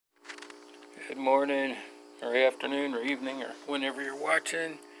Good morning, or afternoon, or evening, or whenever you're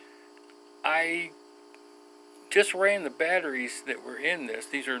watching. I just ran the batteries that were in this.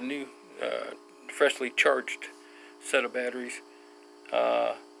 These are new, freshly charged set of batteries.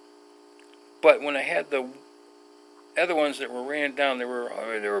 But when I had the other ones that were ran down, they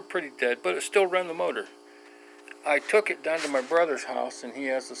were pretty dead, but it still ran the motor. I took it down to my brother's house, and he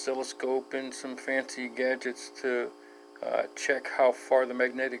has an oscilloscope and some fancy gadgets to check how far the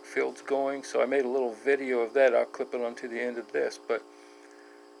magnetic field's going. So I made a little video of that. I'll clip it onto the end of this. But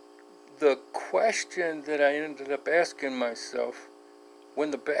the question that I ended up asking myself,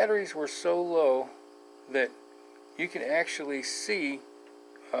 when the batteries were so low that you can actually see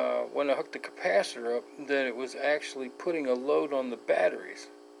when I hooked the capacitor up that it was actually putting a load on the batteries,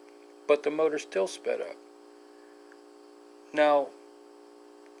 but the motor still sped up. Now,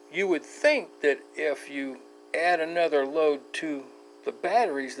 you would think that if you add another load to the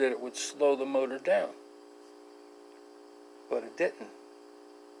batteries that it would slow the motor down, but it didn't.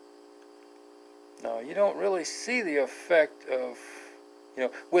 Now, you don't really see the effect of,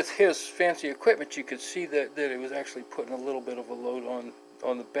 with his fancy equipment, you could see that it was actually putting a little bit of a load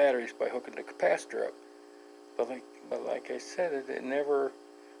on the batteries by hooking the capacitor up. But like I said, it never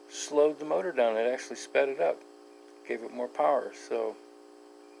slowed the motor down. It actually sped it up, gave it more power. So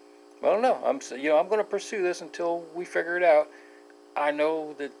I don't know. I'm going to pursue this until we figure it out. I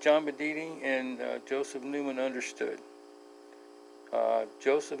know that John Bedini and Joseph Newman understood.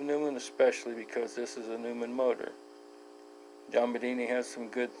 Joseph Newman especially, because this is a Newman motor. John Bedini has some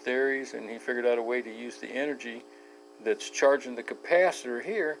good theories, and he figured out a way to use the energy that's charging the capacitor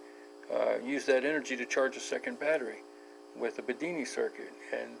here, use that energy to charge a second battery with a Bedini circuit,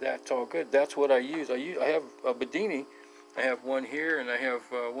 and that's all good. That's what I use. I have a Bedini. I have one here, and I have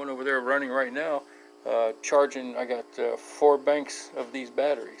one over there running right now, charging. I got 4 banks of these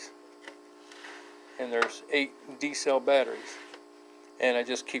batteries, and there's 8 D-cell batteries, and I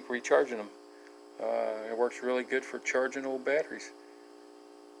just keep recharging them. It works really good for charging old batteries.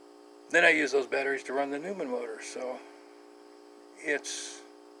 Then I use those batteries to run the Newman motor, so it's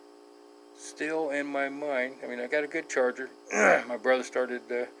still in my mind. I mean, I got a good charger. My brother started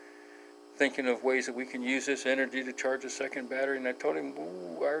thinking of ways that we can use this energy to charge a second battery, and I told him,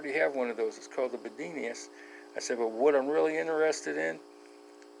 ooh, I already have one of those. It's called the Bedini. I said, but what I'm really interested in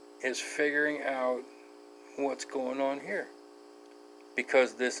is figuring out what's going on here,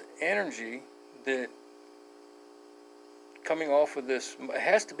 because this energy that coming off of this, it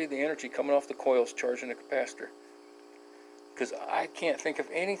has to be the energy coming off the coils charging the capacitor, because I can't think of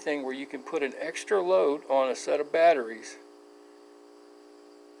anything where you can put an extra load on a set of batteries,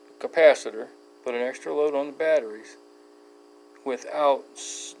 capacitor, put an extra load on the batteries without,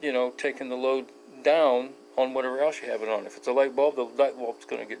 taking the load down on whatever else you have it on. If it's a light bulb, the light bulb's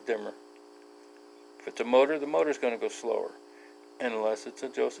going to get dimmer. If it's a motor, the motor's going to go slower, unless it's a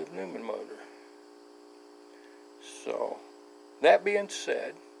Joseph Newman motor. So, that being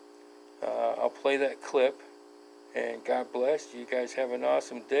said, I'll play that clip, and God bless. You guys have an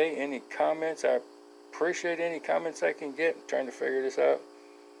awesome day. Any comments? I appreciate any comments I can get. I'm trying to figure this out.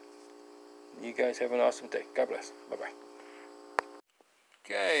 You guys have an awesome day. God bless. Bye-bye.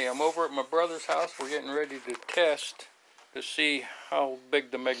 Okay, I'm over at my brother's house. We're getting ready to test to see how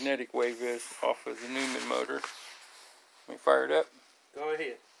big the magnetic wave is off of the Newman motor. Let me fire it up. Go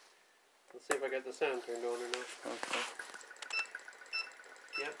ahead. Let's see if I got the sound turned on or not. Okay.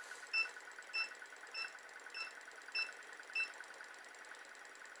 Yep.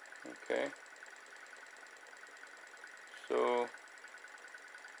 Okay. So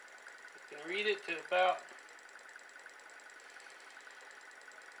You can read it to about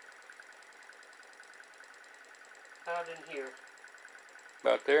out in here.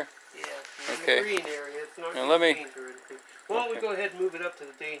 about there. Yeah, in Okay. the green area. It's not Now let me. danger or anything. Why don't we Okay. go ahead and move it up to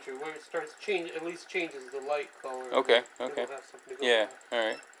the danger where it starts at least changes the light color. Okay. We'll Okay. have something to go Yeah. by. All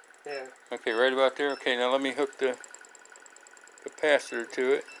right. Yeah. Okay. Right about there. Okay. Now let me hook the capacitor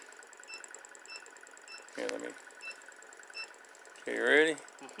to it. Here. Let me. Okay. You ready?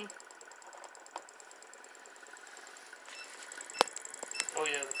 Mhm. Oh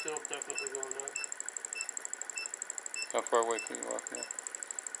yeah, the field's definitely going up. How far away can you walk now?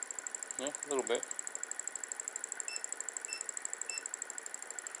 Yeah, a little bit.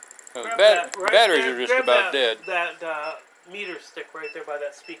 So the batteries are just about dead. That meter stick right there by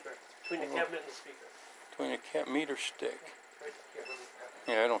that speaker, between the cabinet and the speaker. Between a meter stick. Right here.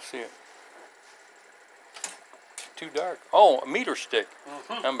 Yeah, I don't see it. Too dark. Oh, a meter stick.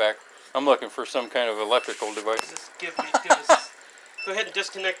 I'm back. I'm looking for some kind of electrical device. Just give us. Go ahead and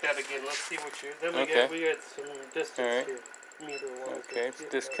disconnect that again. Let's see what you're. Then we Okay. get some distance All right. here, meter wise. Okay, it's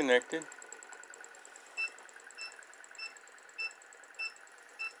disconnected.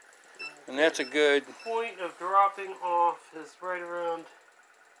 And that's a good... Point of dropping off is right around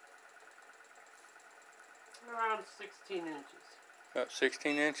 16 inches. About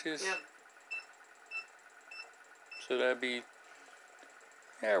 16 inches? Yep. So that'd be,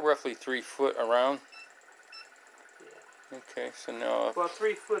 yeah, roughly 3 foot around. Yeah. Okay, so now... Well,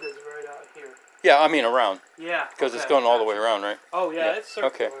 3 foot is right out here. Yeah, I mean around. Yeah. Because it's going all the way around, right? Oh, yeah, Yeah. it's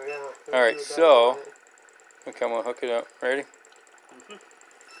circular, Okay. yeah. Alright, so... Okay, I'm going to hook it up. Ready? Mm-hmm.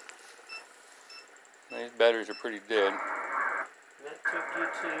 These batteries are pretty dead. That took you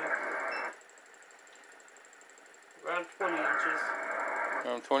to around 20 inches.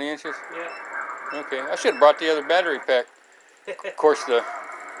 Around 20 inches? Yeah. Okay, I should have brought the other battery pack. Of course,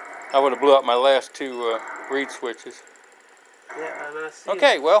 I would have blew out my last 2 reed switches. Yeah, and I see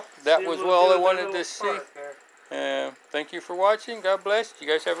Okay, well, that was we'll all do I their wanted little to see. spark there. Thank you for watching. God bless. You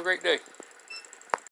guys have a great day.